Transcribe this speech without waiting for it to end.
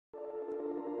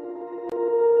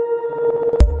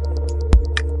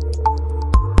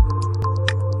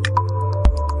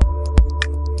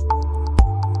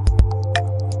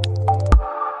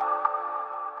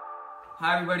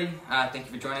everybody. Thank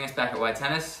you for joining us back at Y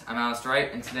Tennis. I'm Alice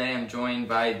Wright, and today I'm joined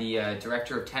by the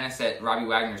Director of Tennis at Robbie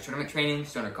Wagner's tournament training,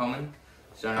 Stonar Coleman.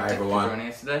 Stonar, Hi, thank you everyone. for joining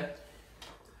us today.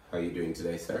 How are you doing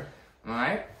today, sir? All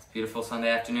right. It's a beautiful Sunday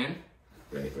afternoon.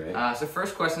 Great. So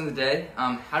first question of the day,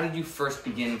 how did you first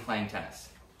begin playing tennis?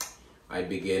 I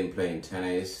began playing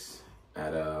tennis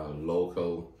at a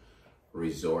local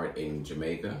resort in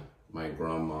Jamaica. My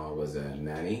grandma was a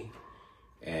nanny,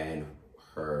 and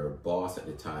her boss at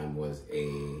the time was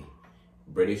a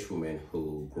British woman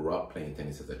who grew up playing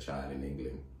tennis as a child in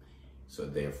England. So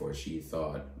therefore she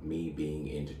thought me being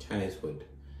into tennis would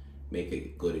make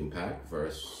a good impact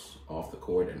first off the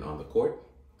court and on the court.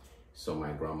 So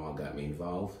my grandma got me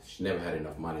involved. She never had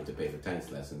enough money to pay for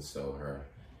tennis lessons, so her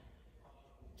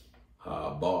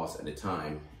boss at the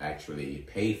time actually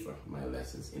paid for my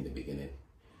lessons in the beginning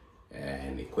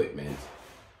and equipment,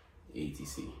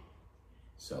 etc.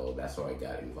 So that's how I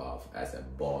got involved as a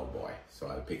ball boy. So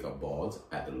I'd pick up balls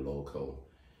at the local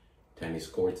tennis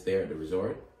courts there at the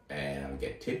resort, and I'd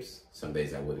get tips. Some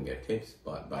days I wouldn't get tips,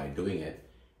 but by doing it,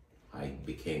 I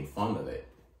became fond of it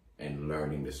and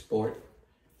learning the sport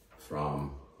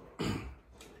from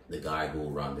the guy who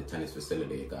ran the tennis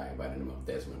facility, a guy by the name of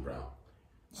Desmond Brown.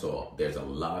 So there's a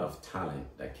lot of talent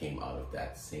that came out of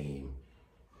that same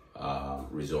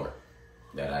resort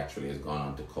that actually has gone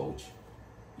on to coach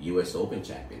US Open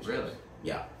championships. Really?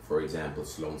 Yeah. For example,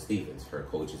 Sloane Stephens, her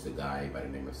coach is a guy by the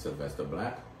name of Sylvester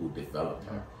Black, who developed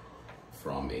her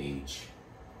from age,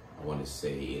 I want to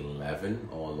say 11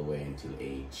 all the way until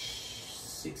age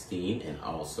 16, and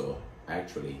also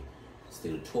actually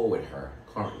still tour with her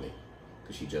currently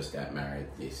because she just got married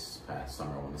this past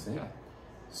summer, I want to say. Yeah.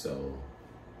 So,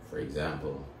 for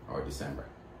example, or December,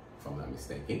 if I'm not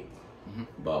mistaken.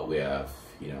 But we have,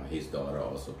 his daughter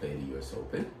also played the US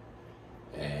Open.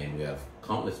 And we have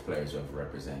countless players who have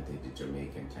represented the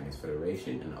Jamaican Tennis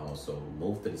Federation and also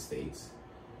moved to the States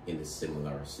in a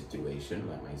similar situation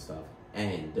like myself,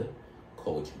 and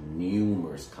coach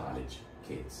numerous college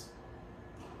kids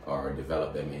or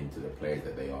develop them into the players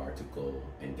that they are to go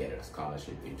and get a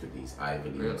scholarship into these Ivy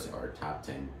Leagues or top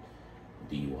 10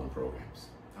 D1 programs.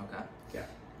 Okay. Yeah.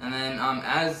 And then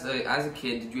as a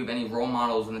kid, did you have any role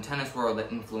models in the tennis world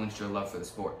that influenced your love for the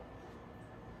sport?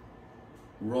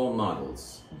 Role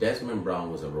models. Desmond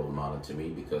Brown was a role model to me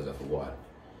because of what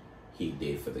he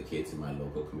did for the kids in my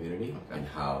local community, and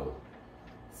how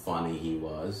funny he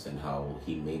was and how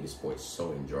he made the sport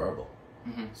so enjoyable.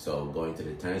 So going to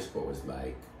the tennis court was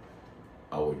like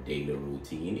our daily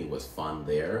routine. It was fun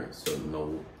there. So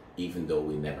even though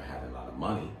we never had a lot of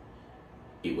money,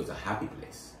 it was a happy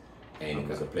place. And it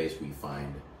was a place we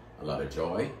find a lot of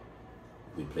joy.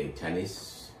 We played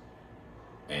tennis,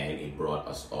 and it brought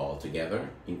us all together.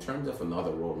 In terms of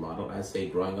another role model, I'd say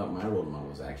growing up, my role model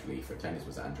was actually for tennis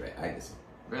was Andre Agassi.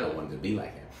 Really? I wanted to be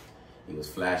like him. He was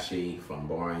flashy,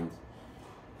 flamboyant,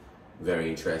 very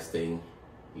interesting.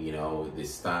 The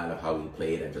style of how he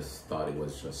played, I just thought it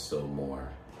was just so more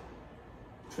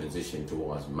transition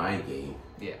towards my game.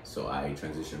 Yeah. So I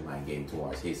transitioned my game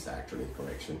towards his, actually,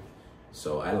 correction.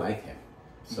 So I like him.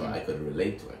 So I could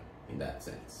relate to him in that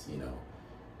sense,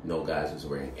 No guys was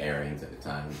wearing earrings at the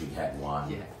time. He had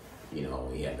one. Yeah.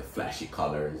 He had the flashy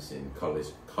colors, and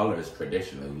colors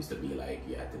traditionally used to be like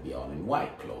you had to be all in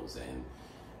white clothes. And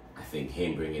I think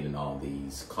him bringing in all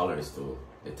these colors to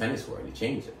the tennis world, he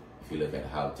changed it. If you look at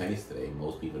how tennis today,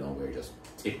 most people don't wear just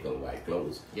typical white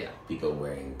clothes. Yeah. People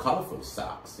wearing colorful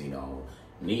socks,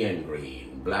 neon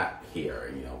green, black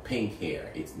hair, pink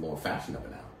hair. It's more fashionable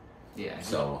now. Yeah.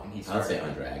 So I'll say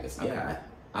Andre Agassi. Okay. Yeah,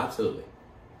 absolutely.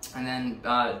 And then,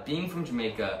 being from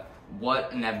Jamaica,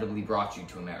 what inevitably brought you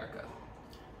to America?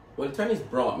 Well, tennis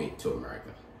brought me to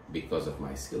America because of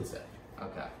my skill set.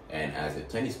 Okay. And as a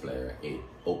tennis player, it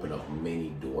opened up many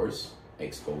doors,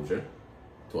 exposure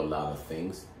to a lot of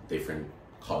things, different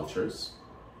cultures.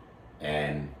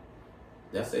 And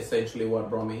that's essentially what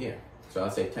brought me here. So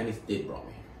I'll say tennis did brought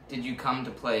me here. Did you come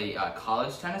to play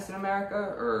college tennis in America,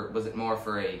 or was it more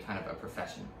for a kind of a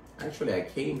profession? Actually, I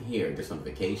came here just on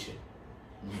vacation.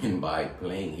 And by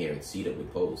playing here at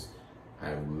CW Post,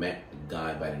 I met a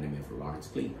guy by the name of Lawrence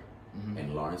Cleaver.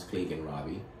 And Lawrence Cleaver and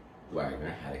Robbie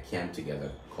Wagner had a camp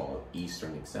together called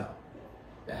Eastern Excel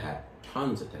that had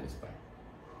tons of tennis players.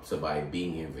 So by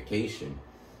being here on vacation,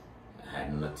 I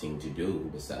had nothing to do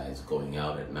besides going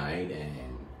out at night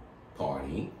and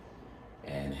partying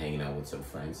and hanging out with some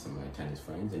friends, some of my tennis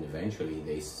friends. And eventually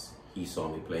he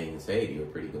saw me playing and said, "Hey, you're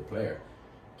a pretty good player.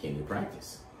 Can you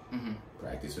practice?"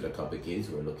 Practice with a couple of kids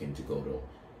who were looking to go to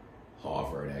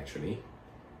Harvard, actually,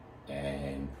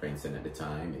 and Princeton at the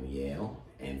time, and Yale.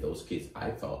 And those kids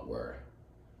I thought were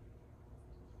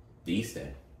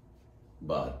decent,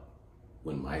 But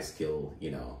when my skill,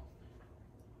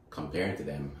 compared to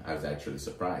them, I was actually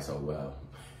surprised how well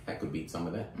I could beat some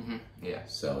of them. Yeah.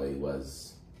 So it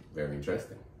was very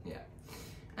interesting. Yeah.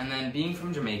 And then being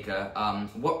from Jamaica,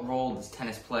 what role does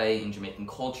tennis play in Jamaican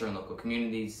culture and local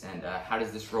communities, and how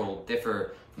does this role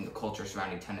differ from the culture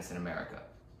surrounding tennis in America?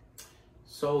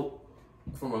 So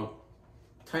from a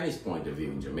tennis point of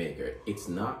view in Jamaica, it's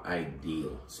not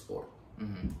ideal sport,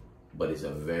 but it's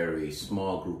a very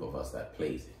small group of us that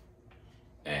plays it.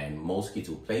 And most kids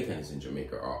who play tennis in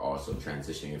Jamaica are also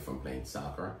transitioning from playing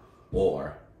soccer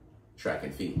or track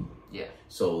and field. Yeah.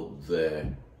 So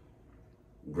the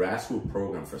grassroots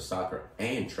program for soccer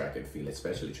and track and field,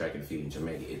 especially track and field in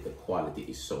Jamaica, the quality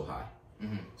is so high.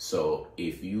 So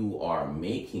if you are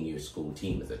making your school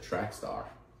team as a track star,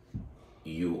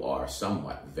 you are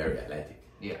somewhat very athletic,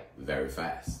 very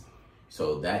fast.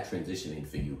 So that transitioning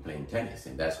for you playing tennis,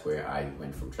 and that's where I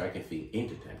went from track and field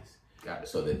into tennis. Got it.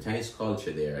 So the tennis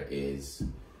culture there is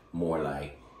more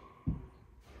like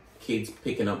kids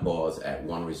picking up balls at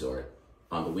one resort.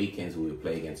 On the weekends, we would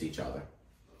play against each other.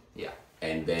 Yeah.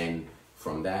 And then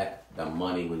from that, the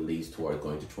money will lead toward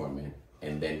going to tournament.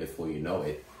 And then before you know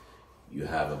it, you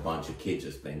have a bunch of kids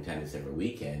just playing tennis every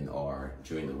weekend or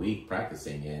during the week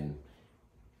practicing, and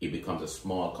it becomes a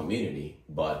small community,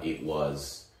 but it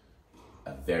was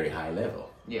a very high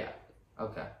level. Yeah.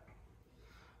 Okay.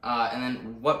 And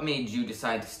then what made you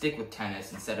decide to stick with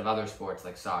tennis instead of other sports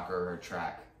like soccer or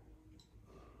track?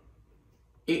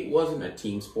 It wasn't a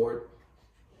team sport.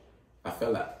 I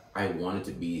felt like I wanted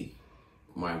to be,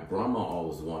 my grandma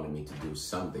always wanted me to do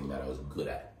something that I was good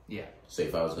at. Yeah. So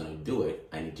if I was going to do it,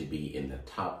 I need to be in the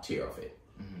top tier of it.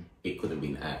 It couldn't be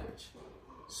an average.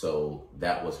 So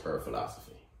that was her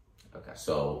philosophy. Okay.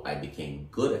 So I became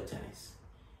good at tennis.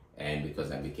 And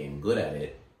because I became good at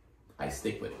it, I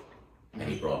stick with it. And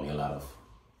it brought me a lot of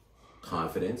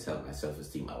confidence, helped my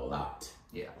self-esteem a lot.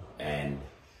 Yeah. And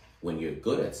when you're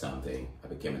good at something, I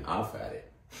became an alpha at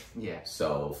it. Yeah.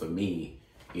 So for me,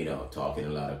 talking a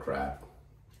lot of crap,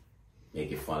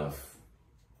 making fun of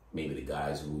maybe the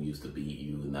guys who used to beat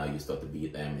you, now you start to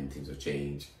beat them and things have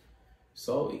changed.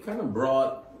 So it kind of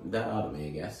brought that out of me, I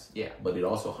guess. Yeah. But it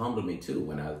also humbled me too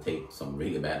when I take some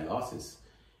really bad losses.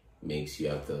 Makes you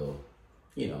have to,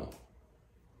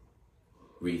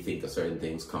 rethink of certain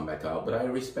things, come back out. But I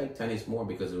respect tennis more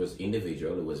because it was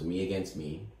individual. It was me against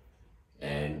me.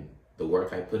 And the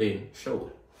work I put in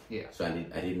showed. Yeah. So I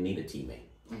didn't need a teammate.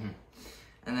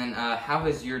 And then how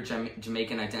has your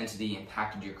Jamaican identity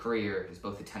impacted your career as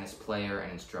both a tennis player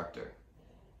and instructor?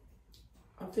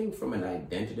 I think from an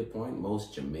identity point,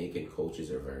 most Jamaican coaches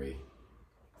are very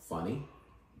funny.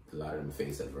 A lot of them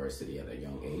face adversity at a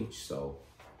young age. So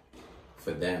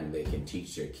for them, they can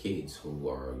teach their kids who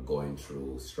are going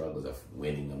through struggles of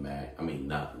winning a match. I mean,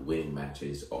 not winning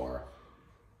matches or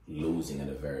losing at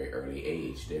a very early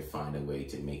age. They find a way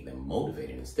to make them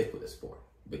motivated and stick with the sport.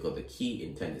 Because the key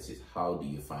in tennis is how do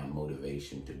you find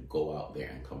motivation to go out there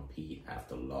and compete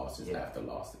after losses after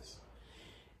losses.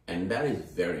 And that is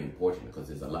very important because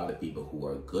there's a lot of people who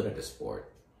are good at the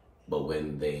sport, but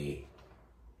when they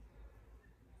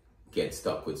get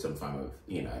stuck with some form of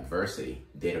adversity,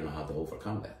 they don't know how to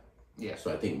overcome that. Yeah.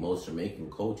 So I think most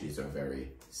Jamaican coaches are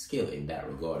very skilled in that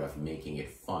regard of making it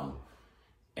fun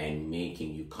and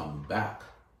making you come back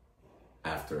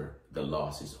after the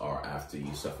losses or after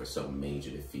you suffer some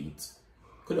major defeats.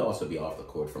 Could also be off the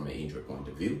court from an injury point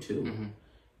of view too.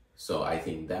 So I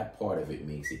think that part of it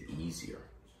makes it easier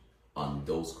on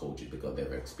those coaches because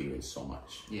they've experienced so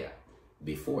much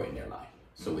before in their life.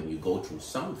 So when you go through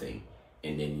something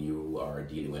and then you are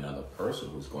dealing with another person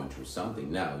who's going through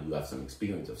something, now you have some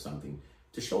experience of something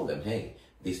to show them, hey,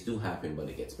 this do happen, but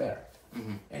it gets better.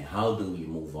 And how do you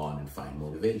move on and find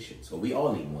motivation? So we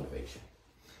all need motivation.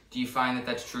 Do you find that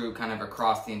that's true kind of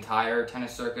across the entire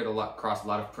tennis circuit, across a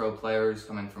lot of pro players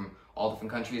coming from all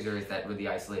different countries, or is that really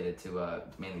isolated to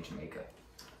mainly Jamaica?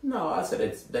 No, I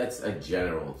said that's a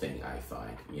general thing I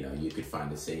find. You could find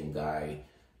the same guy,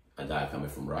 a guy coming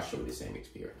from Russia with the same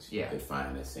experience. Yeah. You could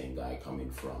find the same guy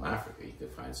coming from Africa. You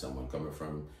could find someone coming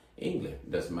from England.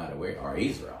 It doesn't matter where, or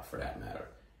Israel for that matter.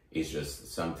 It's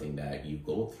just something that you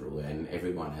go through, and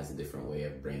everyone has a different way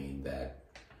of bringing that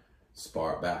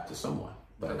spark back to someone.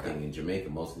 But I think in Jamaica,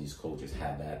 most of these coaches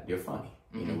have that. They're funny.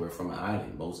 We're from an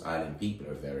island. Most island people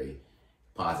are very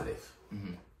positive.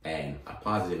 And a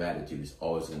positive attitude is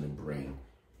always going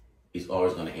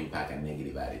to impact a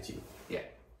negative attitude. Yeah.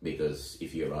 Because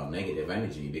if you're around negative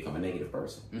energy, you become a negative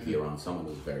person. If you're around someone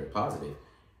who's very positive,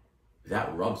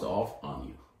 that rubs off on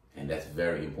you. And that's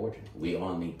very important. We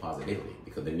all need positivity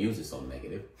because the news is so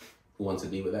negative. Who wants to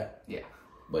deal with that? Yeah.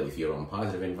 But if you're in a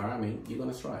positive environment, you're going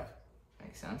to strive.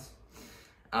 Makes sense.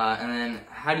 And then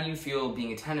how do you feel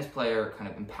being a tennis player kind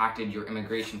of impacted your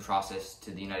immigration process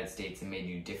to the United States and made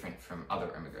you different from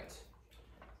other immigrants?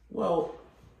 Well,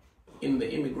 in the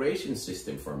immigration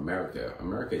system for America,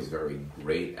 America is very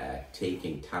great at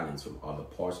taking talents from other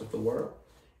parts of the world.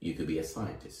 You could be a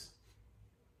scientist.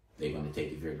 They're going to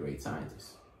take you if you're a great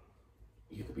scientist.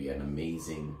 You could be an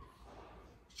amazing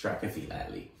track and field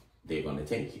athlete. They're going to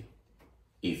take you.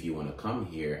 If you want to come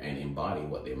here and embody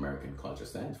what the American culture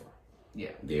stands for,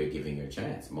 yeah, they're giving you a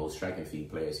chance. Most track and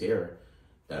field players here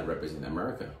that represent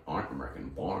America aren't American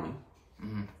born.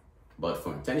 Mm-hmm. But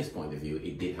from a tennis point of view,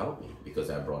 it did help me because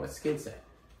I brought a skill set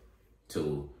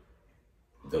to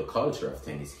the culture of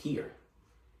tennis here.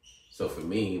 So for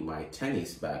me, my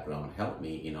tennis background helped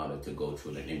me in order to go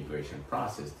through the immigration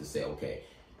process to say, okay,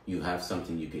 you have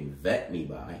something you can vet me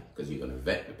by, because you're going to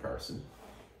vet the person.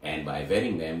 And by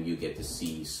vetting them, you get to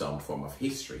see some form of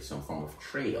history, some form of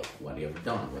trail, what they have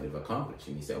done, what they've accomplished.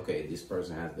 And you say, okay, this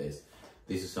person has this.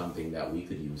 This is something that we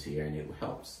could use here, and it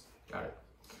helps. Got it.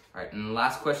 All right, and the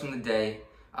last question of the day,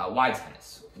 why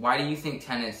tennis? Why do you think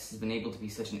tennis has been able to be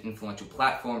such an influential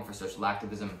platform for social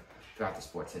activism throughout the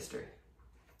sport's history?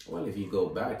 Well, if you go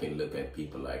back and look at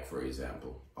people like, for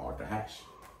example, Arthur Ashe.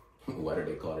 What do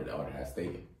they call it, Arthur Ashe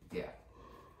Stadium? Yeah.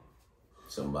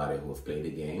 Somebody who have played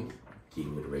the game, deal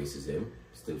with racism,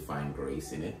 still find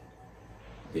grace in it.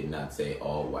 Did not say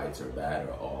all whites are bad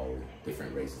or all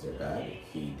different races are bad.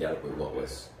 He dealt with what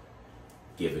was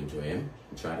given to him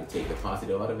and tried to take the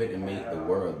positive out of it and make the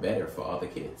world better for other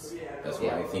kids. That's why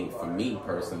I think, for me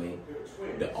personally,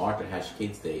 the Arthur Ashe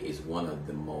Kids Day is one of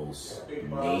the most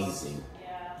amazing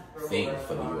things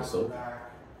for the US Open.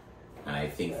 And I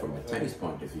think from a tennis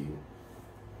point of view,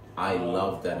 I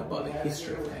love that about the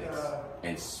history of tennis.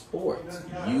 And sports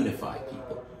unify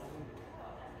people.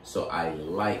 So I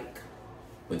like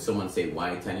when someone say,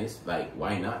 why tennis? Like,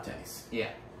 why not tennis? Yeah.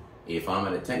 If I'm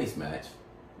at a tennis match,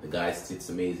 the guy sits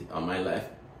on my left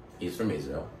is from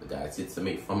Israel. The guy sits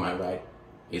from my right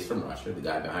is from Russia. The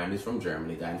guy behind me is from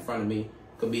Germany. The guy in front of me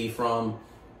could be from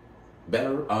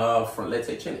Belarus, from, let's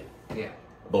say, Chile. Yeah.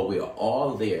 But we are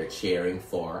all there cheering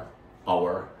for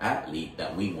our athlete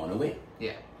that we want to win.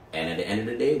 Yeah. And at the end of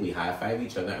the day, we high-five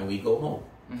each other and we go home.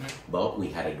 Mm-hmm. But we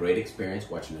had a great experience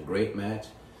watching a great match.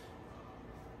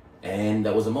 And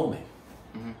that was a moment.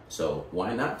 Mm-hmm. So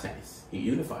why not tennis? You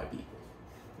unify people.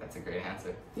 That's a great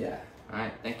answer. Yeah. All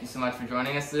right. Thank you so much for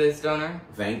joining us today, Stonar.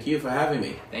 Thank you for having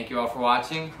me. Thank you all for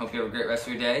watching. Hope you have a great rest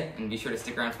of your day. And be sure to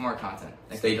stick around for more content.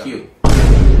 Stay tuned.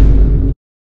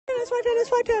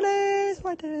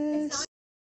 Tennis,